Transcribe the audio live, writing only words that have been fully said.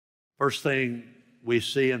First thing we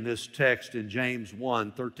see in this text in James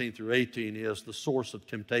 1, 13 through 18 is the source of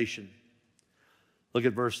temptation. Look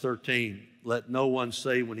at verse 13. Let no one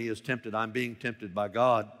say when he is tempted, I'm being tempted by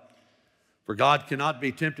God. For God cannot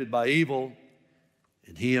be tempted by evil,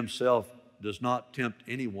 and he himself does not tempt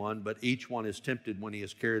anyone, but each one is tempted when he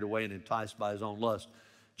is carried away and enticed by his own lust.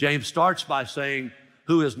 James starts by saying,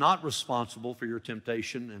 who is not responsible for your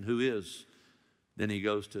temptation and who is? Then he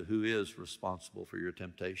goes to who is responsible for your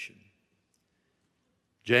temptation.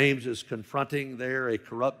 James is confronting there a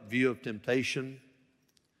corrupt view of temptation,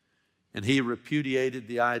 and he repudiated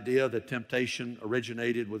the idea that temptation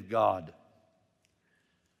originated with God.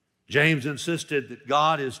 James insisted that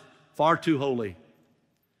God is far too holy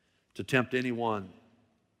to tempt anyone.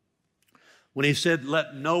 When he said,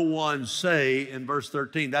 let no one say in verse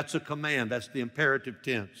 13, that's a command, that's the imperative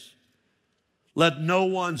tense. Let no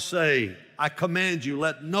one say, I command you,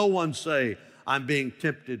 let no one say, I'm being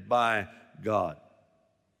tempted by God.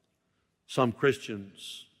 Some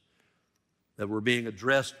Christians that were being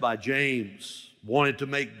addressed by James wanted to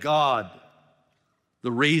make God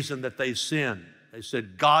the reason that they sinned. They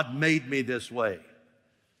said, God made me this way,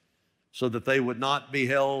 so that they would not be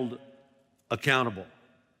held accountable.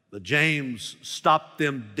 But James stopped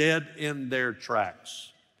them dead in their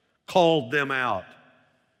tracks, called them out.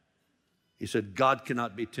 He said, God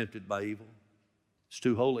cannot be tempted by evil. It's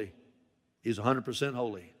too holy. He's 100%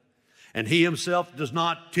 holy. And he himself does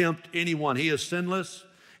not tempt anyone. He is sinless.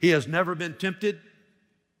 He has never been tempted.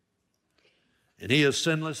 And he is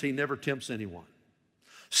sinless. He never tempts anyone.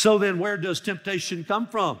 So then where does temptation come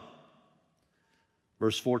from?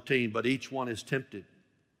 Verse 14, but each one is tempted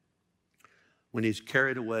when he's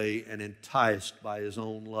carried away and enticed by his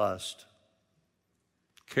own lust.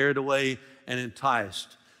 Carried away and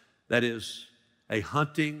enticed. That is a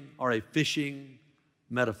hunting or a fishing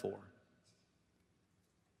metaphor.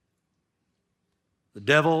 The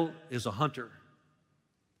devil is a hunter,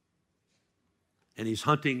 and he's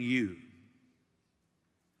hunting you.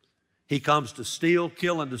 He comes to steal,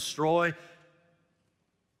 kill, and destroy.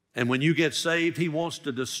 And when you get saved, he wants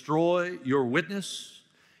to destroy your witness.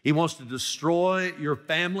 He wants to destroy your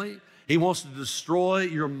family. He wants to destroy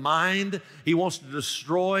your mind. He wants to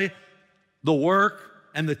destroy the work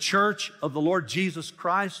and the church of the Lord Jesus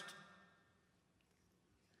Christ.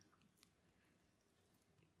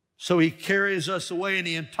 So he carries us away and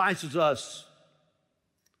he entices us.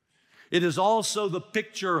 It is also the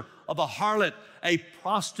picture of a harlot, a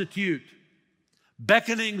prostitute,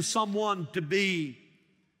 beckoning someone to be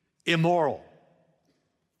immoral,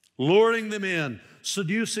 luring them in,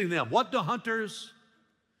 seducing them. What do hunters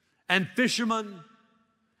and fishermen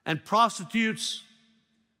and prostitutes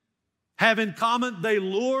have in common? They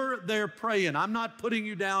lure their prey in. I'm not putting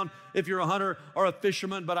you down if you're a hunter or a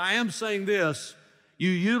fisherman, but I am saying this. You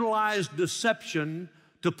utilize deception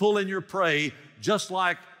to pull in your prey just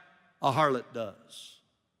like a harlot does.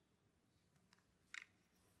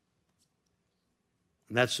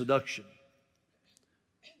 And that seduction,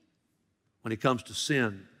 when it comes to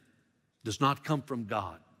sin, does not come from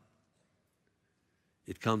God.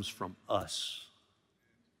 It comes from us.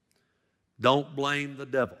 Don't blame the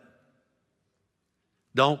devil.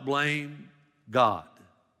 Don't blame God.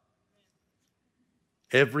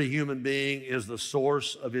 Every human being is the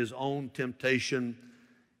source of his own temptation.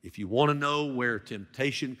 If you want to know where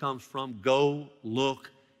temptation comes from, go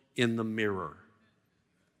look in the mirror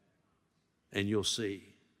and you'll see.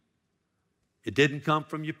 It didn't come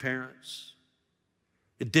from your parents.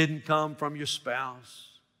 It didn't come from your spouse.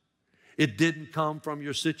 It didn't come from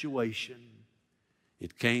your situation.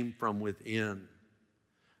 It came from within.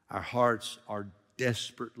 Our hearts are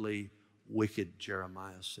desperately wicked,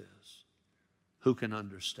 Jeremiah says. Who can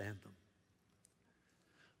understand them?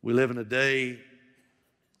 We live in a day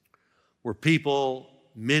where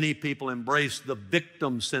many people embrace the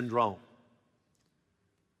victim syndrome.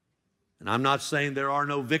 And I'm not saying there are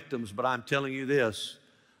no victims, but I'm telling you this,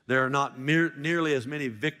 there are not nearly as many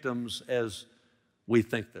victims as we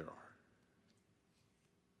think there are.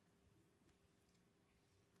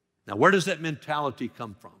 Now, where does that mentality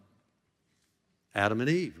come from? Adam and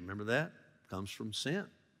Eve, remember that? It comes from sin.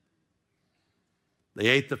 They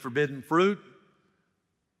ate the forbidden fruit.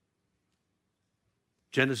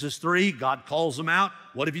 Genesis 3, God calls them out.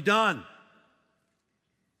 What have you done?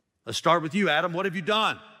 Let's start with you, Adam. What have you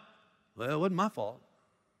done? Well, it wasn't my fault.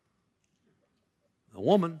 The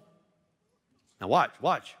woman. Now watch.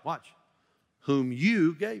 Whom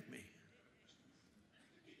you gave me.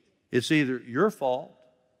 It's either your fault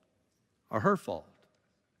or her fault.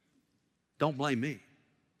 Don't blame me.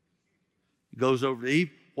 He goes over to Eve.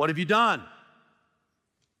 What have you done?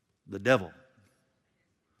 The devil.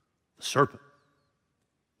 serpent.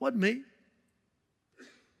 Wasn't me.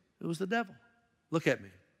 It was the devil. Look at me.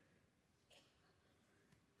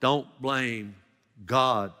 Don't blame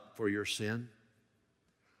God for your sin.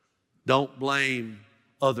 Don't blame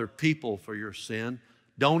other people for your sin.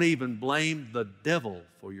 Don't even blame the devil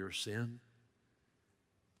for your sin.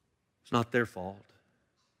 It's not their fault.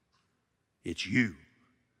 It's you.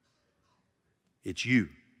 It's you.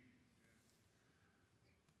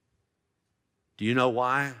 Do you know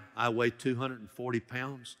why I weigh 240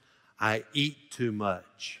 pounds? I eat too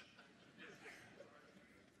much.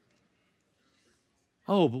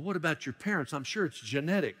 Oh, but what about your parents? I'm sure it's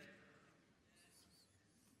genetic.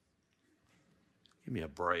 Give me a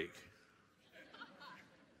break.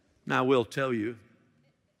 Now, I will tell you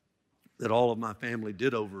that all of my family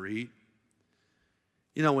did overeat.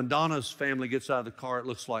 You know, when Donna's family gets out of the car, it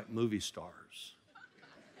looks like movie stars.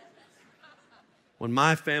 When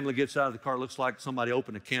my family gets out of the car, it looks like somebody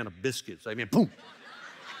opened a can of biscuits. I mean, boom.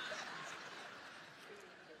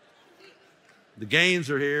 The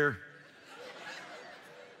Gaines are here.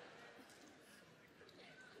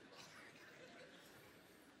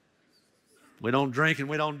 We don't drink and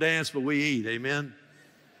we don't dance, but we eat. Amen?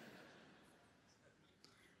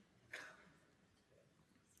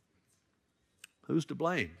 Who's to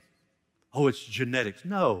blame? Oh, it's genetics.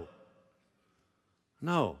 No.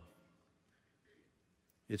 No.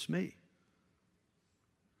 It's me.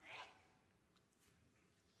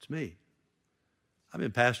 It's me. I've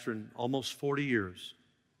been pastoring almost 40 years.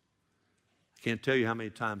 I can't tell you how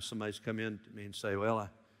many times somebody's come in to me and say, well,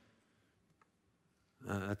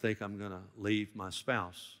 I think I'm going to leave my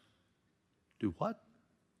spouse. Do what?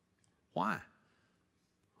 Why?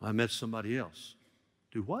 Well, I met somebody else.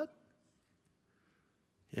 Do what?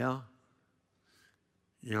 Yeah.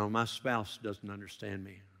 You know, my spouse doesn't understand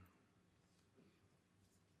me.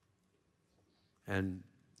 And,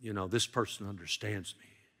 you know, this person understands me.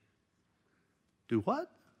 Do what?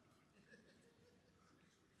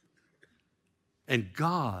 And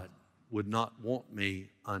God would not want me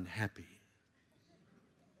unhappy.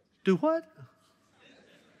 Do what?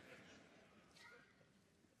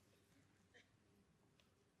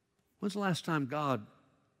 When's the last time God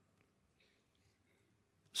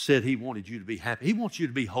said He wanted you to be happy? He wants you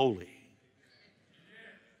to be holy.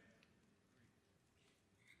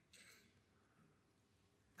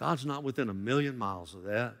 God's not within a million miles of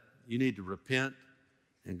that. You need to repent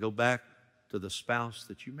and go back to the spouse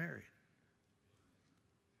that you married.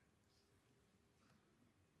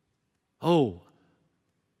 Oh,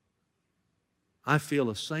 I feel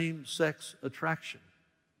a same-sex attraction.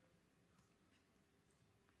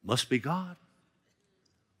 Must be God.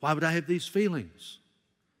 Why would I have these feelings?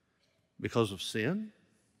 Because of sin?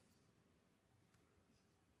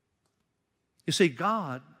 You see,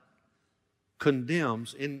 God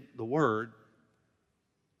condemns in the Word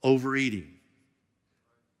overeating.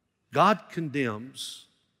 God condemns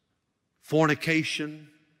fornication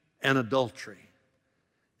and adultery.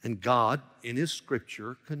 And God, in His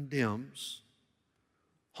Scripture, condemns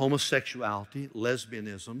homosexuality,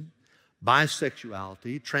 lesbianism,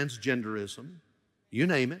 bisexuality, transgenderism, you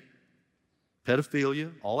name it,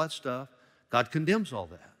 pedophilia, all that stuff. God condemns all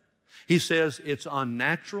that. He says it's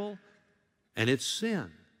unnatural and it's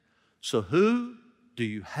sin. So who do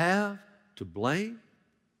you have to blame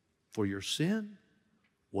for your sin?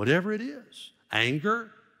 Whatever it is. Anger.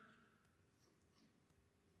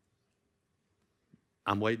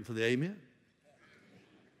 I'm waiting for the amen.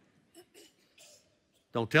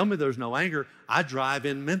 Don't tell me there's no anger. I drive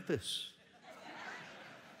in Memphis.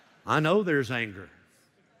 I know there's anger.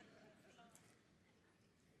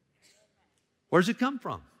 Where's it come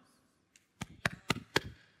from?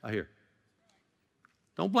 I hear.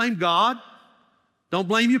 Don't blame God. Don't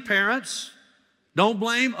blame your parents. Don't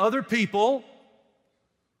blame other people.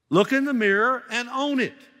 Look in the mirror and own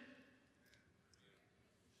it.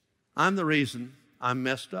 I'm the reason I'm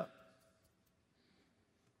messed up.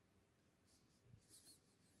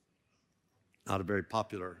 Not a very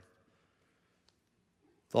popular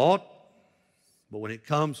thought, but when it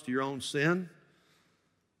comes to your own sin,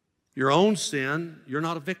 you're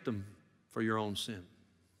not a victim for your own sin.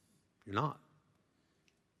 You're not.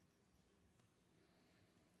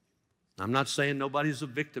 I'm not saying nobody's a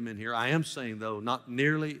victim in here. I am saying, though, not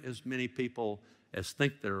nearly as many people as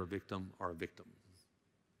think they're a victim are a victim.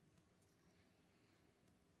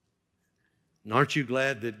 And aren't you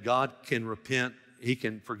glad that God can repent? He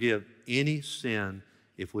can forgive any sin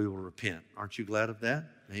if we will repent. Aren't you glad of that?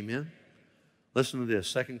 Amen? Listen to this,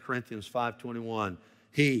 2 Corinthians 5:21.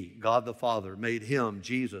 He, God the Father, made Him,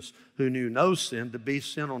 Jesus, who knew no sin, to be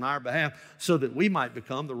sin on our behalf, so that we might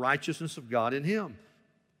become the righteousness of God in Him.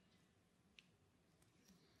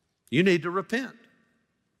 You need to repent.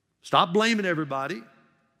 Stop blaming everybody.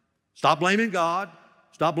 Stop blaming God.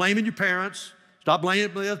 Stop blaming your parents. Stop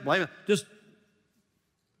blaming this, blame it. Just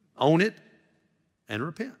own it and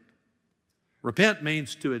repent. Repent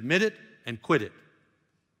means to admit it and quit it.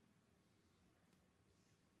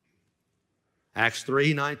 Acts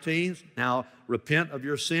 3:19, now repent of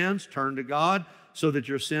your sins, turn to God, so that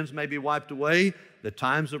your sins may be wiped away. The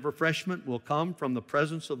times of refreshment will come from the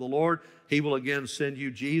presence of the Lord. He will again send you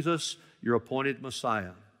Jesus, your appointed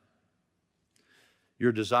Messiah.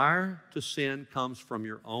 Your desire to sin comes from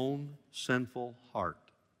your own sinful heart.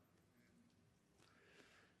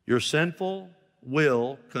 Your sinful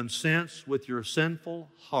will consents with your sinful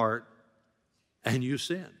heart, and you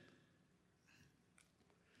sin.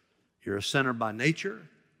 You're a sinner by nature,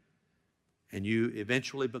 and you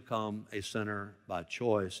eventually become a sinner by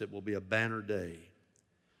choice. It will be a banner day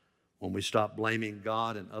when we stop blaming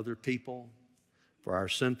God and other people for our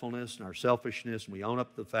sinfulness and our selfishness, and we own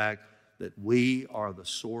up to the fact that we are the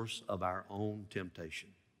source of our own temptation.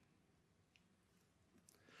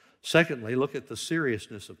 Secondly, look at the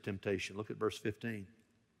seriousness of temptation. Look at verse 15.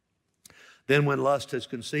 Then when lust has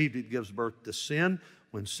conceived, it gives birth to sin.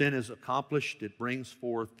 When sin is accomplished, it brings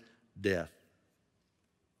forth death.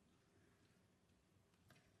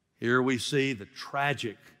 Here we see the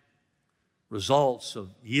tragic results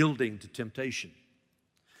of yielding to temptation.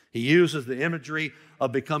 He uses the imagery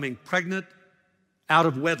of becoming pregnant out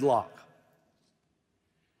of wedlock.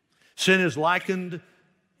 Sin is likened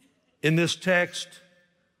in this text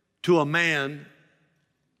to a man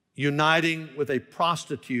uniting with a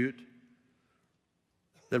prostitute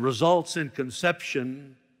that results in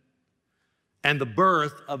conception and the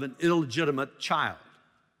birth of an illegitimate child.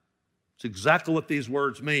 It's exactly what these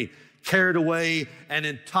words mean. Carried away and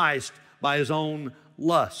enticed by his own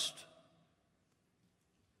lust.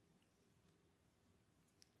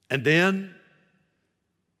 And then,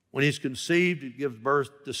 when he's conceived, it gives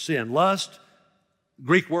birth to sin. Lust,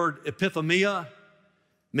 Greek word epithumia,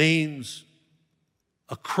 means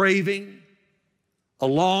a craving, a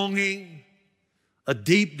longing, a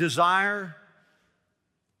deep desire.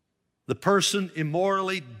 The person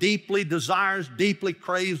immorally, deeply desires, deeply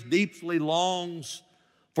craves, deeply longs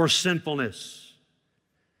for sinfulness.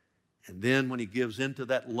 And then when he gives into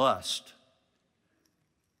that lust,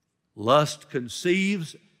 lust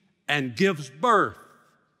conceives and gives birth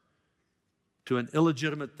to an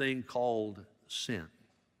illegitimate thing called sin.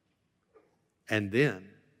 And then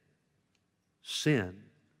sin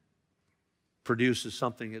produces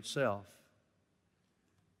something itself,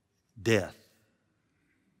 death.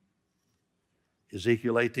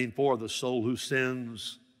 Ezekiel 18:4, the soul who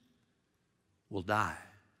sins will die.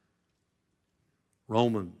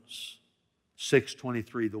 Romans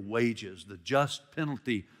 6:23, the wages, the just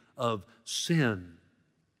penalty of sin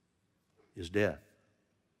is death.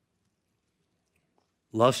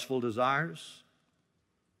 Lustful desires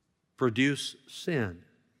produce sin.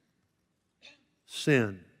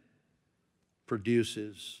 Sin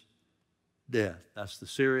produces death. That's the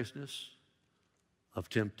seriousness of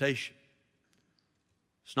temptation.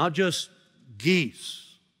 It's not just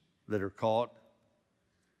geese that are caught,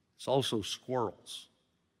 it's also squirrels.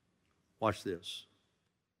 Watch this.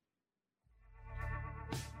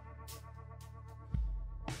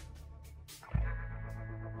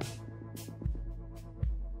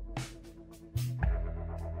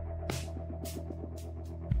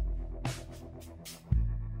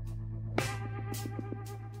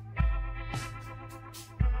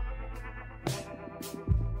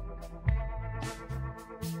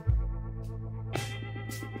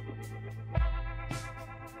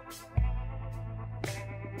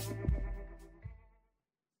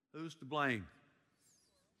 Who's to blame?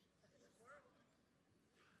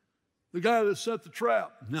 The guy that set the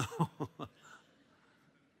trap. No.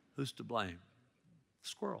 Who's to blame? The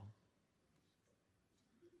squirrel.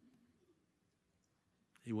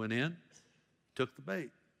 He went in, took the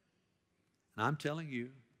bait. And I'm telling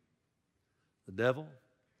you, the devil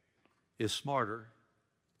is smarter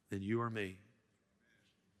than you or me.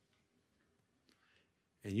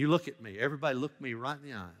 And you look at me, everybody look me right in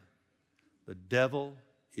the eye. The devil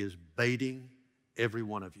is baiting every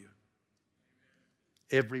one of you.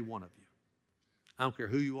 Every one of you. I don't care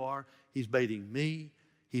who you are. He's baiting me.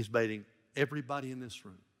 He's baiting everybody in this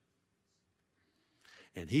room.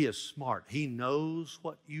 And he is smart. He knows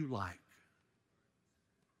what you like.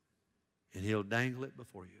 And he'll dangle it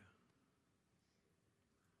before you.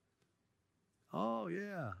 Oh,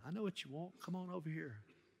 yeah, I know what you want. Come on over here.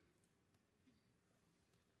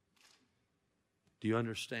 Do you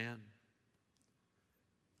understand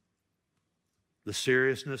the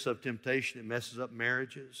seriousness of temptation? It messes up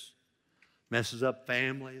marriages. messes up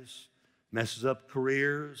families, messes up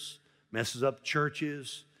careers, messes up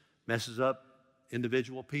churches, messes up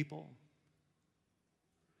individual people.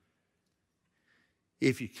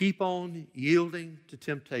 If you keep on yielding to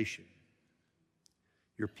temptation,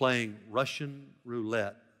 you're playing Russian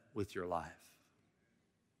roulette with your life.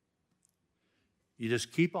 You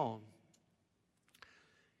just keep on.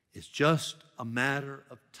 It's just a matter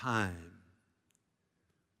of time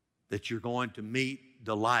that you're going to meet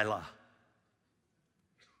Delilah.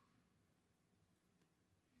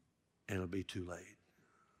 And it'll be too late.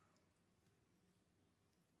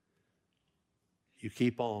 You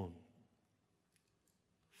keep on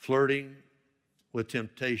flirting with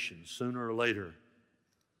temptation. Sooner or later,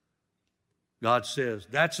 God says,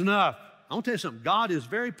 that's enough. I want to tell you something. God is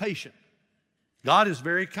very patient. God is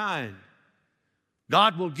very kind.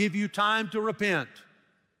 God will give you time to repent.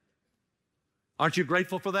 Aren't you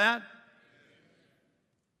grateful for that?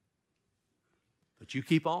 But you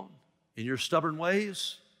keep on in your stubborn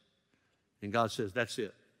ways, and God says, that's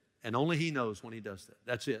it. And only He knows when He does that.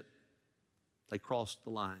 That's it. They crossed the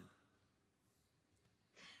line.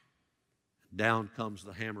 Down comes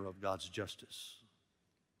the hammer of God's justice.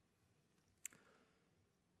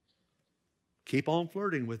 Keep on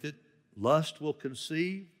flirting with it. Lust will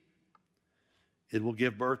conceive. It will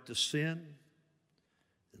give birth to sin.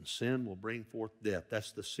 And sin will bring forth death.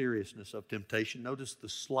 That's the seriousness of temptation. Notice the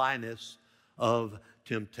slyness of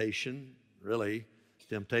temptation. Really,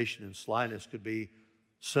 temptation and slyness could be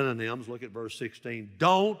synonyms. Look at verse 16.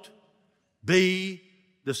 Don't be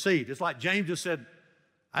deceived. It's like James just said,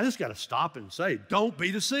 I just got to stop and say, don't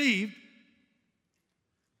be deceived.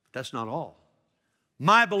 But that's not all.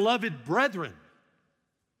 My beloved brethren,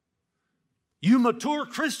 you mature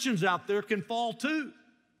Christians out there can fall too.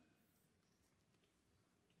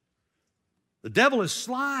 The devil is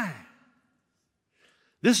sly.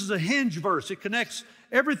 This is a hinge verse. It connects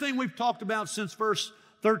everything we've talked about since verse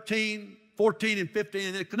 13, 14, and 15.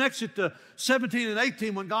 And it connects it to 17 and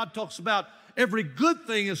 18 when God talks about every good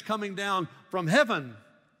thing is coming down from heaven,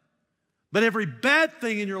 but every bad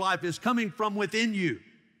thing in your life is coming from within you.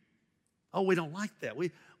 Oh, we don't like that.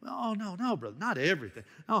 Oh, no, brother, not everything.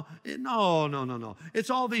 No. It's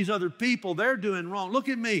all these other people. They're doing wrong. Look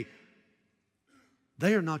at me.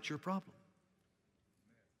 They are not your problem.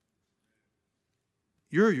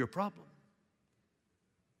 You're your problem.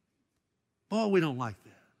 Boy, we don't like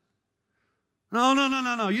that.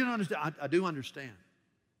 No. You don't understand. I do understand.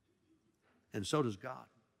 And so does God.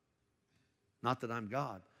 Not that I'm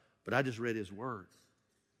God, but I just read His Word.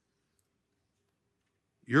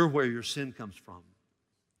 You're where your sin comes from.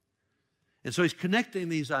 And so He's connecting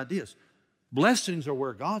these ideas. Blessings are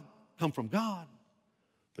where God come from God,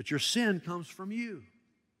 but your sin comes from you.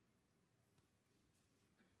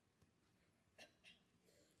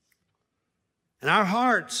 And our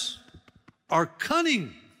hearts are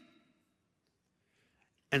cunning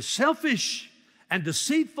and selfish and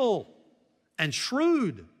deceitful and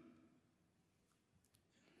shrewd.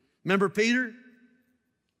 Remember Peter?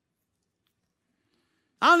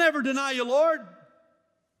 I'll never deny you, Lord.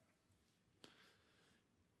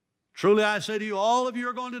 Truly I say to you, all of you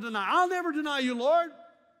are going to deny. I'll never deny you, Lord.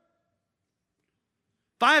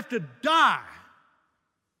 If I have to die,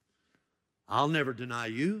 I'll never deny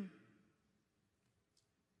you.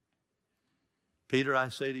 Peter, I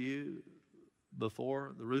say to you,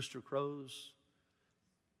 before the rooster crows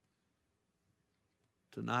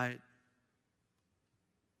tonight,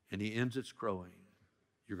 and he ends its crowing,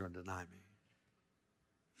 you're going to deny me.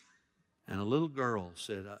 And a little girl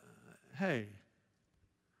said, hey,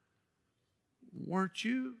 weren't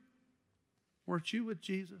you with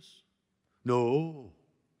Jesus? No.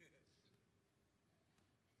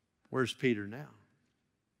 Where's Peter now?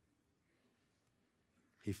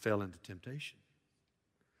 He fell into temptation.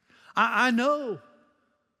 I know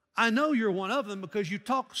you're one of them because you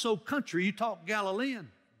talk so country, you talk Galilean.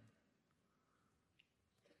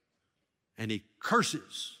 And he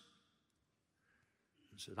curses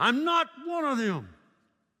and said, I'm not one of them.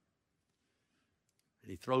 And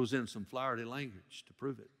he throws in some flowery language to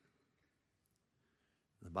prove it.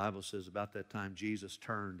 The Bible says about that time Jesus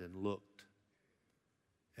turned and looked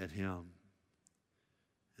at him,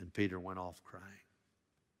 and Peter went off crying.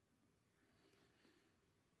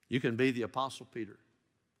 You can be the Apostle Peter.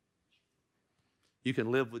 You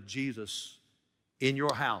can live with Jesus in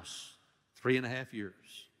your house 3.5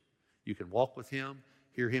 years. You can walk with Him,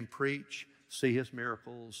 hear Him preach, see His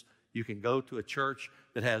miracles. You can go to a church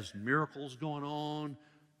that has miracles going on,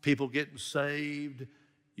 people getting saved.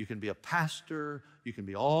 You can be a pastor. You can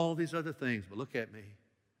be all these other things. But look at me.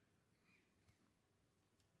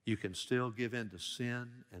 you can still give in to sin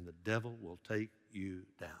and the devil will take you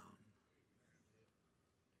down.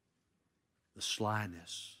 The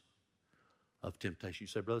slyness of temptation. You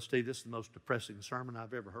say, Brother Steve, this is the most depressing sermon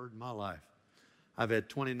I've ever heard in my life. I've had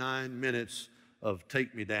 29 minutes of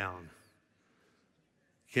take me down.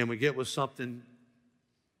 Can we get with something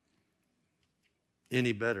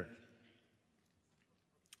any better?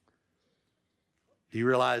 Do you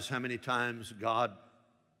realize how many times God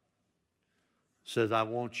says, I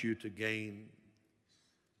want you to gain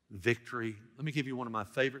victory? Let me give you one of my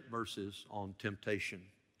favorite verses on temptation.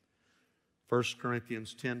 1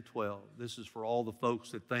 Corinthians 10:12. This is for all the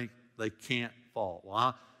folks that think they can't fall.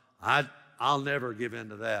 Well, I'll never give in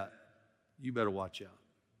to that. You better watch out.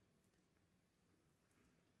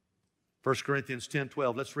 1 Corinthians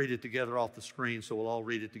 10:12. Let's read it together off the screen so we'll all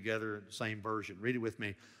read it together in the same version. Read it with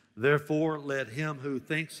me. Therefore, let him who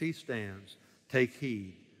thinks he stands take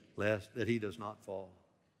heed lest that he does not fall.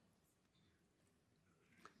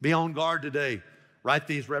 Be on guard today. Write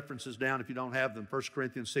these references down if you don't have them. 1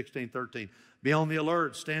 Corinthians 16:13. Be on the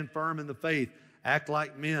alert. Stand firm in the faith. Act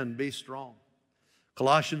like men. Be strong.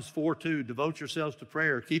 Colossians 4:2. Devote yourselves to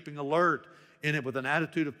prayer, keeping alert in it with an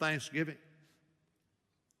attitude of thanksgiving.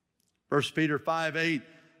 1 Peter 5:8.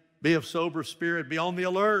 Be of sober spirit. Be on the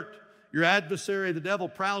alert. Your adversary, the devil,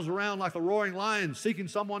 prowls around like a roaring lion, seeking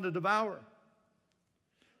someone to devour.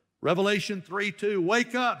 Revelation 3:2,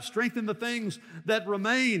 wake up, strengthen the things that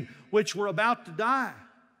remain, which were about to die.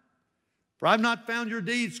 For I've not found your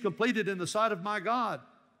deeds completed in the sight of my God.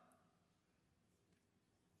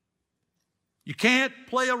 You can't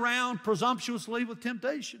play around presumptuously with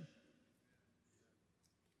temptation.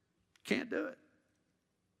 Can't do it.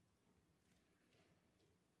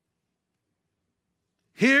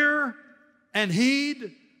 Hear and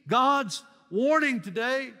heed God's warning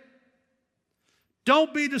today.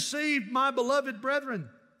 Don't be deceived, my beloved brethren.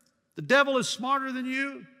 The devil is smarter than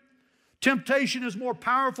you. Temptation is more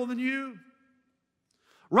powerful than you.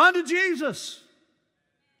 Run to Jesus.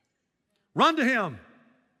 Run to Him.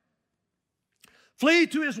 Flee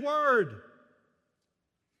to His Word.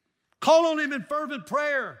 Call on Him in fervent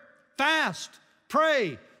prayer. Fast.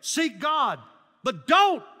 Pray. Seek God. But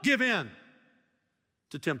don't give in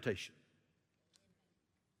to temptation.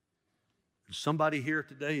 Somebody here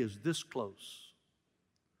today is this close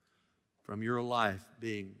from your life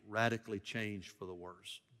being radically changed for the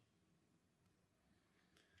worse.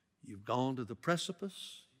 You've gone to the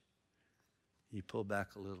precipice, you pull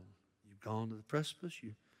back a little. You've gone to the precipice,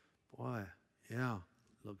 they'll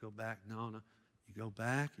go back. No. You go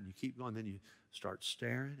back and you keep going, then you start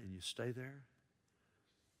staring and you stay there.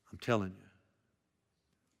 I'm telling you,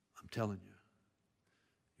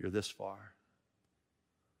 you're this far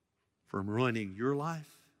from ruining your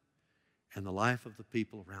life and the life of the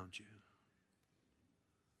people around you.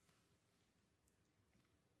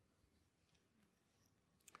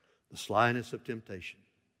 The slyness of temptation.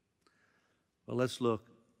 Well, let's look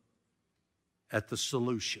at the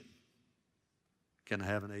solution. Can I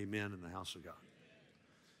have an amen in the house of God?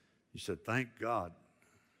 You said, thank God.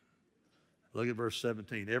 Look at verse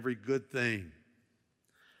 17. Every good thing,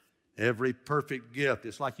 every perfect gift.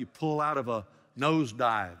 It's like you pull out of a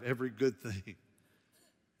nosedive. Every good thing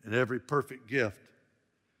and every perfect gift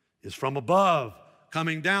is from above,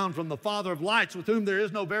 coming down from the Father of lights, with whom there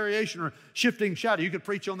is no variation or shifting shadow. You could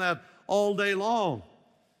preach on that all day long.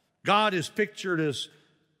 God is pictured as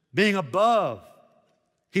being above.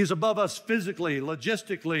 He's above us physically,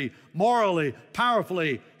 logistically, morally,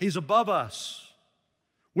 powerfully. He's above us.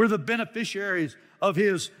 We're the beneficiaries of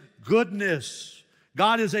His goodness.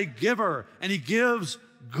 God is a giver, and He gives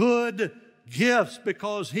good gifts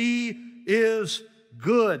because He is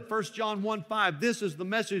good. 1 John 1:5, this is the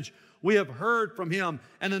message we have heard from Him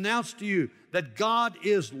and announced to you, that God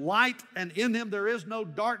is light, and in Him there is no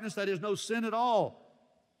darkness, that is no sin at all.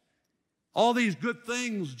 All these good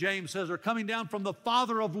things, James says, are coming down from the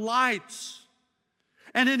Father of lights,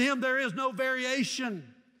 and in Him there is no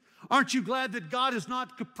variation. Aren't you glad that God is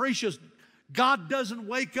not capricious? God doesn't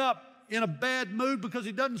wake up in a bad mood because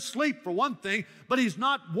He doesn't sleep, for one thing, but He's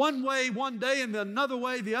not one way one day and another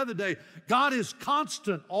way the other day. God is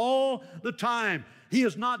constant all the time. He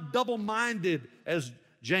is not double-minded, as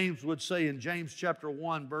James would say in James chapter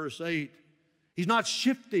 1, verse 8. He's not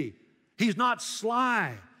shifty. He's not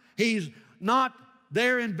sly. He's not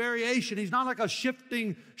there in variation. He's not like a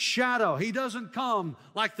shifting shadow. He doesn't come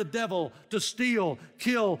like the devil to steal,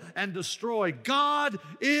 kill, and destroy. God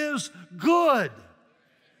is good.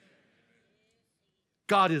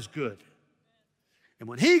 God is good. And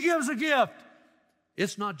when He gives a gift,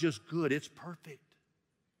 it's not just good, it's perfect.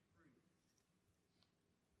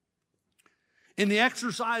 in the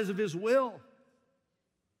exercise of His will.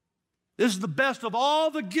 This is the best of all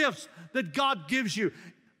the gifts that God gives you.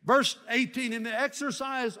 Verse 18, in the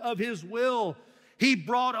exercise of His will, He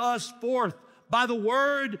brought us forth by the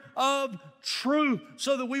word of truth,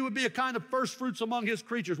 so that we would be a kind of first fruits among His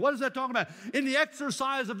creatures. What is that talking about? In the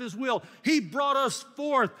exercise of His will, He brought us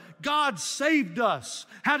forth. God saved us.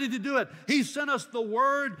 How did He do it? He sent us the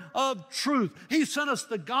word of truth. He sent us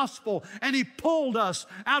the gospel, and He pulled us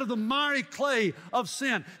out of the miry clay of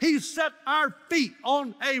sin. He set our feet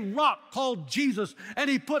on a rock called Jesus, and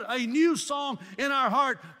He put a new song in our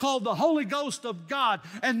heart called the Holy Ghost of God.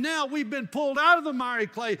 And now we've been pulled out of the miry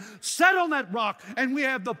clay, set on that rock, and we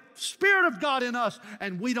have the Spirit of God in us,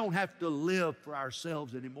 and we don't have to live for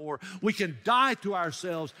ourselves anymore. We can die to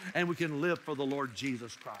ourselves, and we can live for the Lord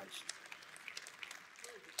Jesus Christ.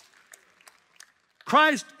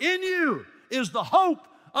 Christ in you is the hope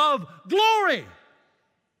of glory.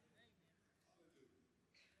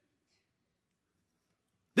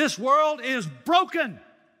 This world is broken.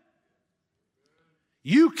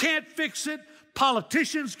 You can't fix it.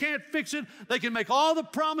 Politicians can't fix it. They can make all the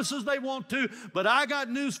promises they want to, but I got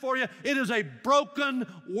news for you. It is a broken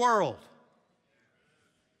world.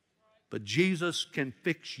 But Jesus can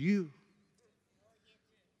fix you.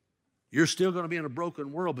 You're still going to be in a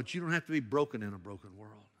broken world, but you don't have to be broken in a broken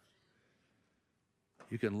world.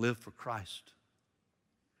 You can live for Christ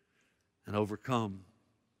and overcome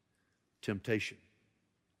temptation.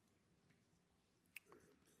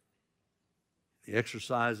 The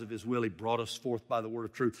exercise of His will, He brought us forth by the word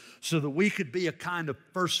of truth so that we could be a kind of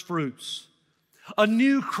first fruits, a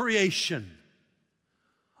new creation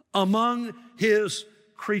among His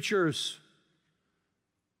creatures.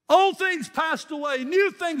 Old things passed away,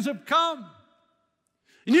 new things have come,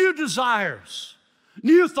 new desires,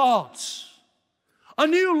 new thoughts, a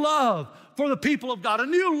new love for the people of God, a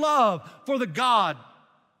new love for the God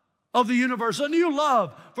of the universe, a new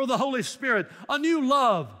love for the Holy Spirit, a new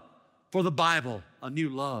love for the Bible, a new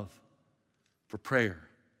love for prayer,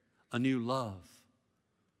 a new love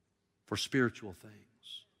for spiritual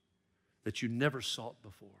things that you never sought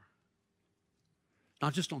before.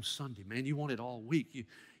 Not just on Sunday, man. You want it all week.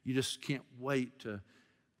 You just can't wait to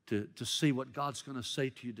see what God's going to say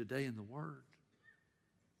to you today in the Word.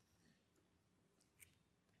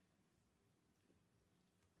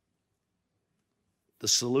 The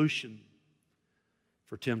solution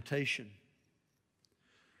for temptation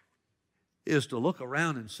is to look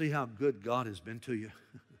around and see how good God has been to you.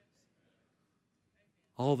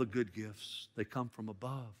 All the good gifts, they come from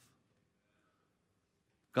above.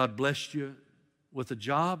 God blessed you with a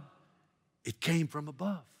job, it came from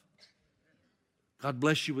above. God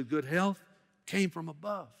blessed you with good health, came from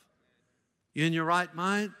above. You in your right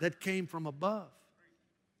mind, that came from above.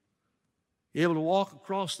 You able to walk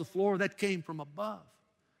across the floor, that came from above.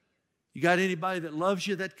 You got anybody that loves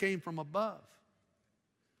you, that came from above.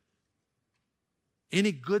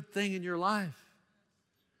 Any good thing in your life,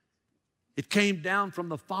 it came down from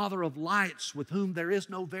the Father of lights, with whom there is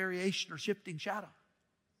no variation or shifting shadow.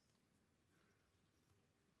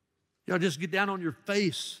 You know, just get down on your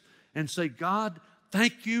face and say, God,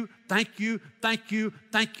 thank you, thank you, thank you,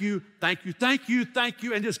 thank you, thank you, thank you, thank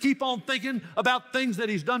you, and just keep on thinking about things that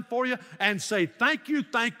He's done for you and say, thank you,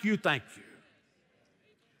 thank you, thank you.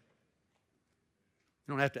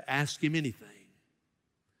 You don't have to ask Him anything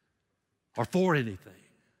or for anything.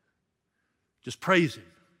 Just praise Him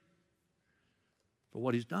for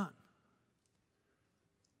what He's done.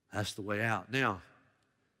 That's the way out. Now,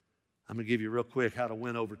 I'm going to give you real quick how to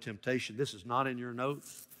win over temptation. This is not in your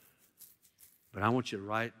notes, but I want you to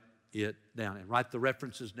write it down and write the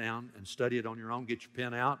references down and study it on your own. Get your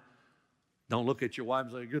pen out. Don't look at your wife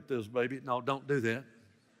and say, get this, baby. No, don't do that.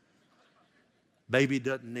 Baby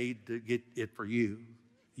doesn't need to get it for you.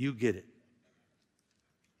 You get it.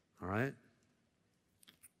 All right?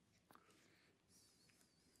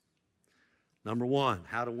 Number one,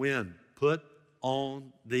 how to win. Put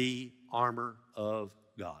on the armor of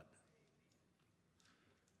God.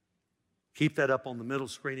 Keep that up on the middle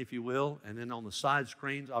screen, if you will, and then on the side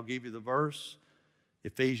screens, I'll give you the verse,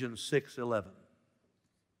 Ephesians 6:11.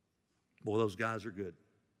 Boy, those guys are good.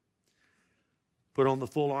 Put on the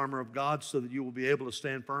full armor of God so that you will be able to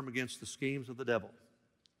stand firm against the schemes of the devil.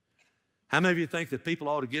 How many of you think that people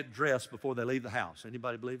ought to get dressed before they leave the house?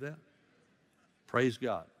 Anybody believe that? Praise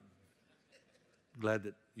God. Glad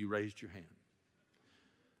that you raised your hand.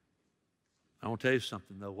 I want to tell you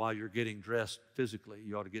something, though. While you're getting dressed physically,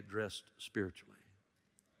 you ought to get dressed spiritually.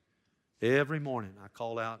 Every morning, I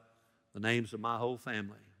call out the names of my whole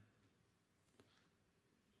family.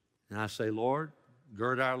 And I say, Lord,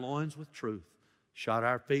 gird our loins with truth. Shod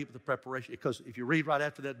our feet with the preparation. Because if you read right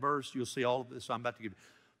after that verse, you'll see all of this I'm about to give you.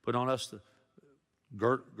 Put on us the,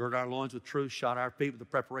 gird our loins with truth, shod our feet with the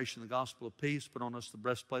preparation of the gospel of peace, put on us the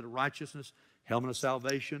breastplate of righteousness, helmet of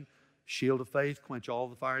salvation, shield of faith, quench all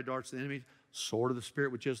the fiery darts of the enemy, sword of the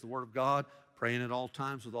Spirit, which is the word of God, praying at all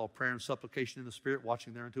times with all prayer and supplication in the Spirit,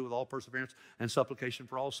 watching thereunto with all perseverance and supplication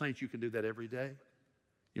for all saints. You can do that every day.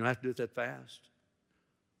 You don't have to do it that fast.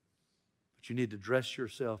 But you need to dress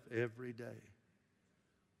yourself every day.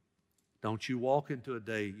 Don't you walk into a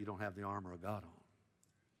day you don't have the armor of God on.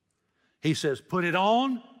 He says, put it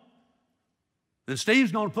on, then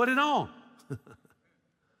Steve's going to put it on.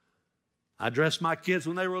 I dressed my kids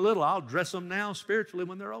when they were little. I'll dress them now spiritually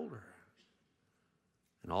when they're older.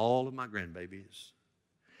 And all of my grandbabies.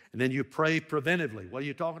 And then you pray preventively. What are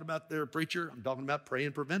you talking about there, preacher? I'm talking about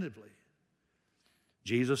praying preventively.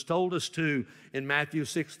 Jesus told us to in Matthew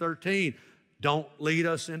 6:13, don't lead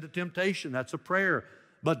us into temptation. That's a prayer.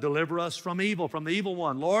 But deliver us from evil, from the evil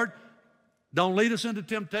one. Lord, don't lead us into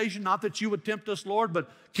temptation. Not that you would tempt us, Lord,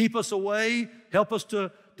 but keep us away. Help us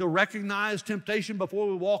to recognize temptation before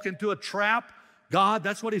we walk into a trap. God,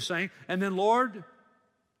 that's what he's saying. And then, Lord,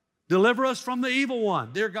 deliver us from the evil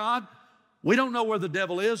one. Dear God, we don't know where the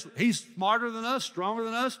devil is. He's smarter than us, stronger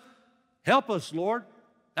than us. Help us, Lord.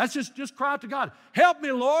 That's just cry out to God. Help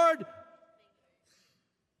me, Lord.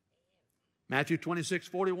 Matthew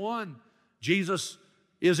 26:41. Jesus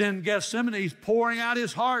is in Gethsemane. He's pouring out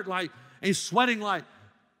his heart like, he's sweating like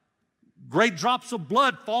great drops of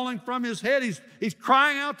blood falling from his head. He's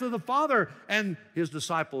crying out to the Father, and his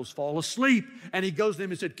disciples fall asleep. And he goes to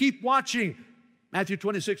them and said, keep watching. Matthew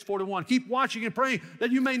 26:41. Keep watching and praying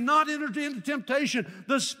that you may not enter into temptation.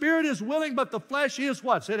 The spirit is willing, but the flesh is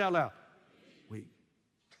what? Say it out loud. Weak.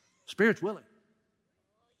 Spirit's willing.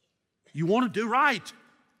 You want to do right.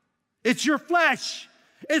 It's your flesh.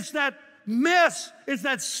 It's that mess. It's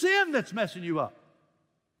that sin that's messing you up.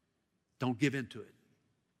 Don't give in to it.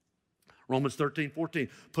 Romans 13:14.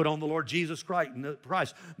 Put on the Lord Jesus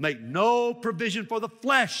Christ. Make no provision for the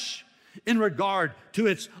flesh in regard to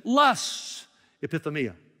its lusts.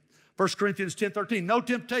 Epithemia. 1 Corinthians 10:13. No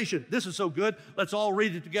temptation. This is so good. Let's all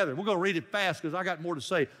read it together. We're going to read it fast because I got more to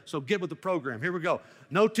say. So get with the program. Here we go.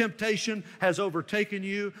 No temptation has overtaken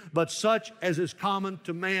you, but such as is common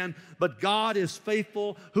to man. But God is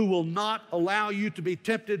faithful, who will not allow you to be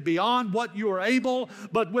tempted beyond what you are able,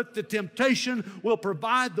 but with the temptation will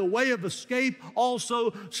provide the way of escape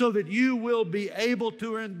also, so that you will be able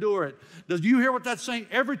to endure it. Do you hear what that's saying?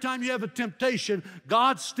 Every time you have a temptation,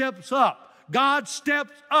 God steps up. God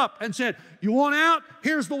steps up and said, you want out?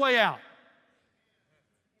 Here's the way out.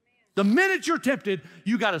 The minute you're tempted,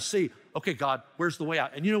 you got to see, okay, God, where's the way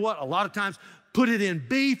out? And you know what? A lot of times, put it in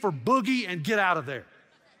B for boogie and get out of there.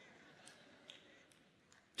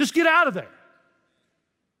 Just get out of there.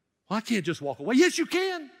 Well, I can't just walk away. Yes, you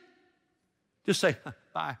can. Just say,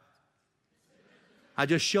 bye. I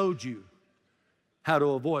just showed you how to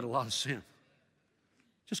avoid a lot of sin.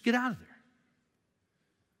 Just get out of there.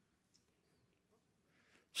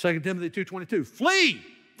 2 Timothy 2:22, flee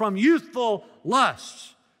from youthful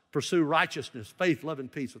lusts. Pursue righteousness, faith, love,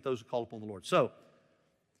 and peace with those who call upon the Lord. So,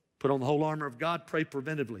 put on the whole armor of God, pray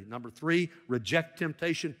preventively. Number 3, reject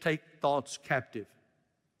temptation, take thoughts captive.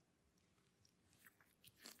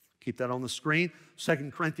 Keep that on the screen.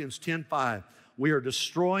 2 Corinthians 10:5, we are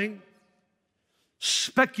destroying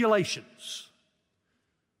speculations.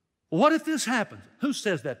 What if this happens? Who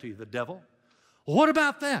says that to you? The devil? What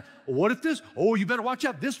about that? What if this? Oh, you better watch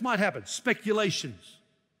out. This might happen. Speculations.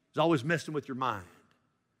 It's always messing with your mind.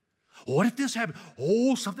 What if this happens?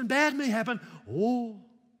 Oh, something bad may happen. Oh,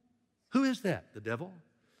 who is that? The devil?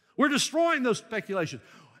 We're destroying those speculations.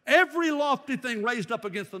 Every lofty thing raised up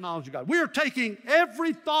against the knowledge of God. We are taking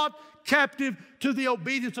every thought captive to the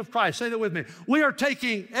obedience of Christ. Say that with me. We are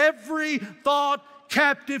taking every thought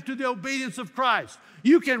captive to the obedience of Christ.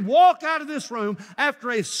 You can walk out of this room after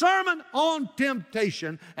a sermon on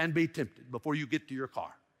temptation and be tempted before you get to your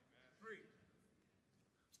car.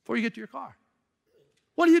 Before you get to your car.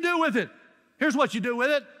 What do you do with it? Here's what you do with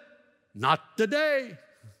it. Not today.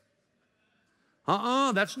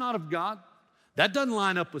 That's not of God. That doesn't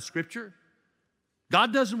line up with Scripture.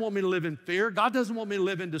 God doesn't want me to live in fear. God doesn't want me to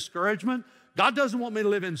live in discouragement. God doesn't want me to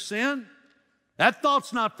live in sin. That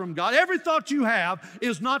thought's not from God. Every thought you have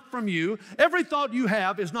is not from you. Every thought you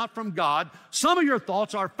have is not from God. Some of your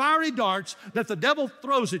thoughts are fiery darts that the devil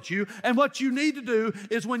throws at you, and what you need to do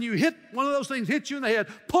is when you hit one of those things, hits you in the head,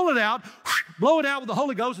 pull it out, blow it out with the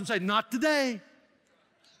Holy Ghost and say, not today.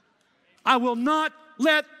 I will not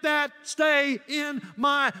let that stay in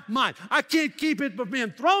my mind. I can't keep it from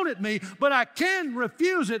being thrown at me, but I can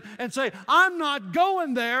refuse it and say, I'm not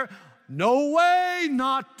going there. No way,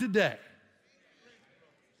 not today.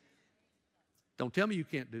 Don't tell me you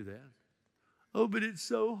can't do that. Oh, but it's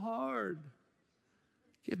so hard.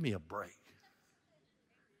 Give me a break.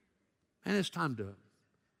 And it's time to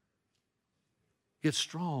get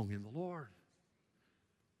strong in the Lord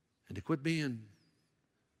and to quit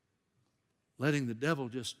letting the devil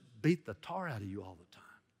just beat the tar out of you all the time.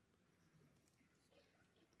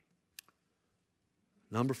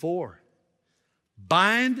 Number 4,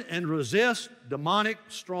 bind and resist demonic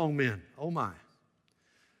strong men. Oh my.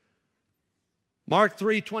 Mark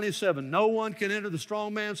 3:27, no one can enter the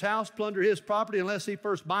strong man's house, plunder his property, unless he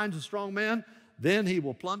first binds the strong man, then he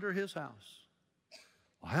will plunder his house.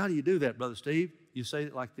 Well, how do you do that, Brother Steve? You say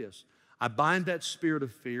it like this. I bind that spirit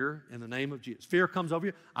of fear in the name of Jesus. Fear comes over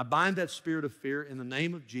you. I bind that spirit of fear in the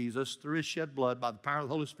name of Jesus through His shed blood by the power of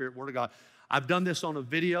the Holy Spirit, Word of God. I've done this on a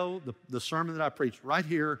video, the sermon that I preached right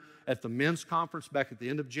here at the men's conference back at the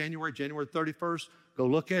end of January 31st. Go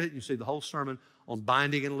look at it and you see the whole sermon on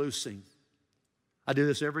binding and loosing. I do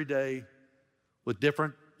this every day with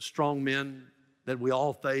different strong men that we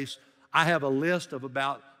all face. I have a list of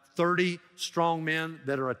about 30 strong men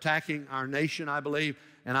that are attacking our nation, I believe,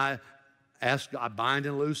 and I bind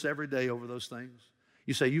and loose every day over those things.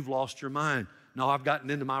 You say, you've lost your mind. No, I've gotten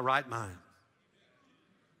into my right mind.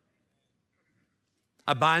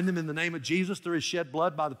 I bind them in the name of Jesus through His shed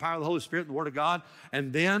blood by the power of the Holy Spirit and the Word of God.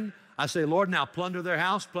 And then I say, Lord, now plunder their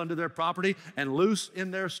house, plunder their property, and loose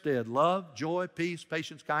in their stead love, joy, peace,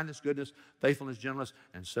 patience, kindness, goodness, faithfulness, gentleness,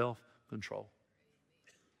 and self-control.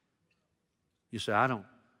 You say,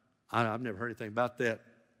 I've never heard anything about that.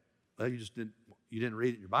 Well, you didn't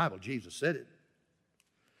read it in your Bible. Jesus said it.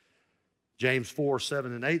 James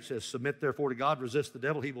 4:7-8 says, submit therefore to God, resist the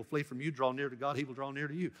devil, he will flee from you. Draw near to God, he will draw near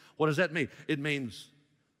to you. What does that mean? It means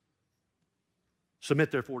submit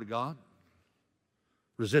therefore to God,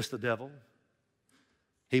 resist the devil,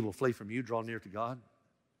 he will flee from you. Draw near to God,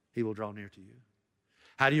 he will draw near to you.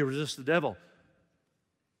 How do you resist the devil?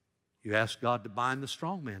 You ask God to bind the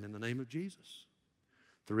strong man in the name of Jesus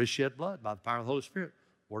through His shed blood by the power of the Holy Spirit,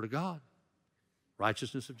 Word of God,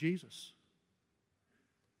 righteousness of Jesus.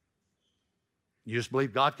 You just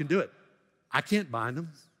believe God can do it. I can't bind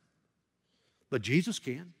them, but Jesus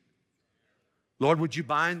can. Lord, would you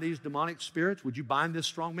bind these demonic spirits? Would you bind this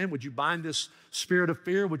strong man? Would you bind this spirit of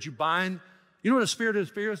fear? Would you bind, you know what a spirit of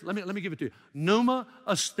fear is? Let me give it to you. Pneuma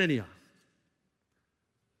asthenia.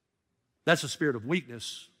 That's a spirit of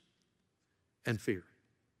weakness and fear.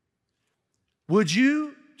 Would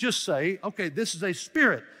you just say, okay, this is a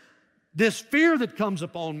spirit. This fear that comes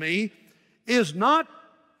upon me is not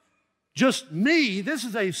just me. This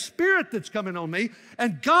is a spirit that's coming on me.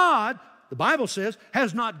 And God, the Bible says,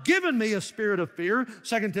 has not given me a spirit of fear.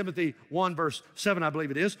 2 Timothy 1:7, I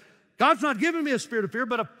believe it is. God's not given me a spirit of fear,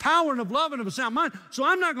 but of power and of love and of a sound mind. So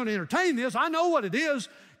I'm not going to entertain this. I know what it is.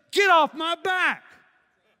 Get off my back.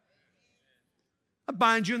 I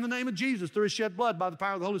bind you in the name of Jesus through His shed blood by the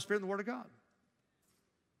power of the Holy Spirit and the Word of God.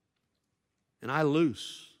 And I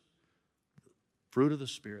loose the fruit of the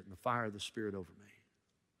Spirit and the fire of the Spirit over me.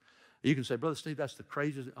 You can say, Brother Steve, that's the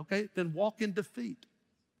craziest. Okay, then walk in defeat.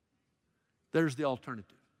 There's the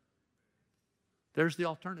alternative. There's the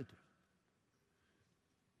alternative.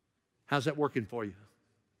 How's that working for you?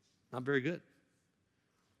 Not very good.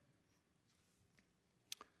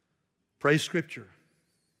 Pray Scripture.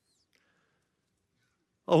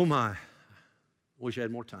 Oh my, wish I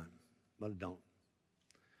had more time, but I don't.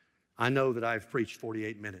 I know that I've preached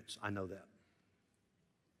 48 minutes. I know that.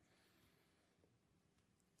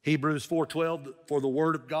 Hebrews 4:12, for the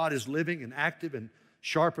Word of God is living and active and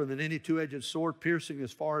sharper than any two-edged sword, piercing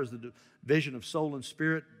as far as the division of soul and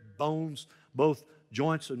spirit, bones, both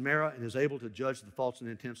joints and marrow, and is able to judge the thoughts and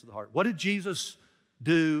intents of the heart. What did Jesus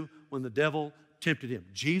do when the devil tempted Him?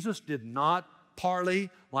 Jesus did not parley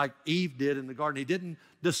like Eve did in the garden. He didn't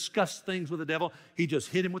discuss things with the devil. He just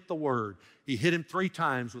hit him with the Word. He hit him 3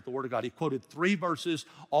 times with the Word of God. He quoted 3 verses,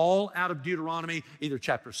 all out of Deuteronomy, either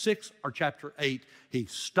chapter 6 or chapter 8. He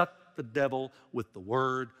stuck the devil with the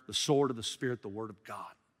Word, the sword of the Spirit, the Word of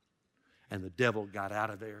God. And the devil got out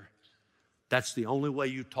of there. That's the only way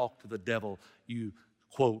you talk to the devil. You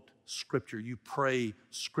quote Scripture. You pray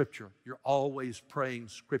Scripture. You're always praying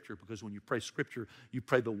Scripture, because when you pray Scripture, you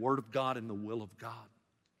pray the Word of God and the will of God.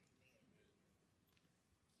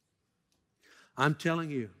 I'm telling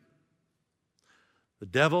you, the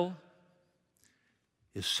devil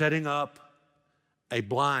is setting up a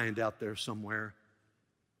blind out there somewhere,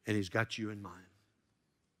 and he's got you in mind.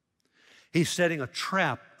 He's setting a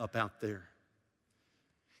trap up out there.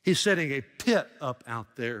 He's setting a pit up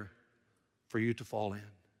out there for you to fall in.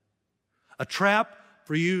 A trap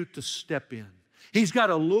for you to step in. He's got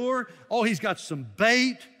a lure. Oh, he's got some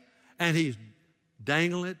bait, and he's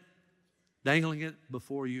dangling it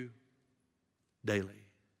before you daily.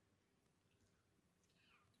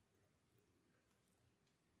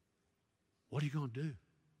 What are you going to do?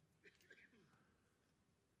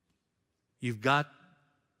 You've got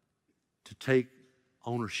to take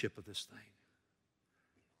ownership of this thing.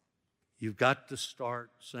 You've got to start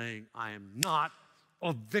saying, I am not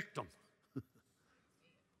a victim.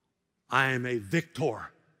 I am a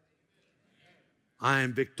victor. I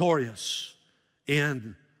am victorious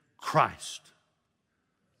in Christ.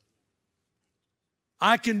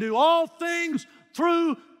 I can do all things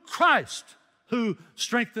through Christ who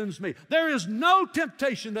strengthens me. There is no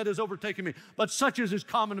temptation that has overtaken me, but such as is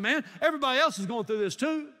common to man. Everybody else is going through this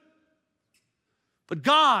too. But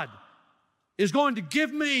God is going to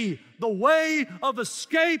give me the way of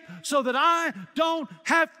escape so that I don't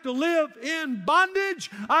have to live in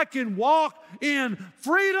bondage. I can walk in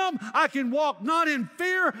freedom. I can walk not in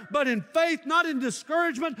fear, but in faith, not in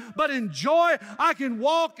discouragement, but in joy. I can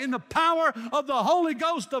walk in the power of the Holy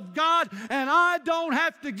Ghost of God, and I don't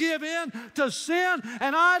have to give in to sin,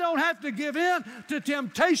 and I don't have to give in to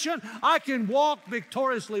temptation. I can walk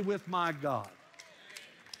victoriously with my God.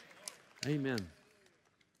 Amen.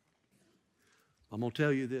 I'm going to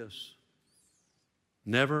tell you this.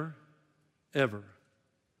 Never, ever,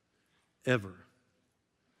 ever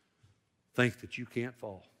think that you can't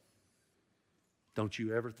fall. Don't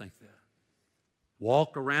you ever think that.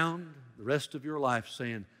 Walk around the rest of your life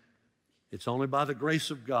saying, it's only by the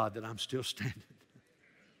grace of God that I'm still standing.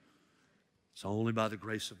 It's only by the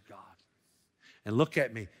grace of God. And look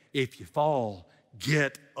at me. If you fall,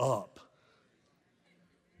 get up.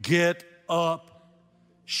 Get up.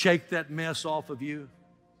 Shake that mess off of you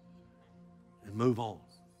and move on.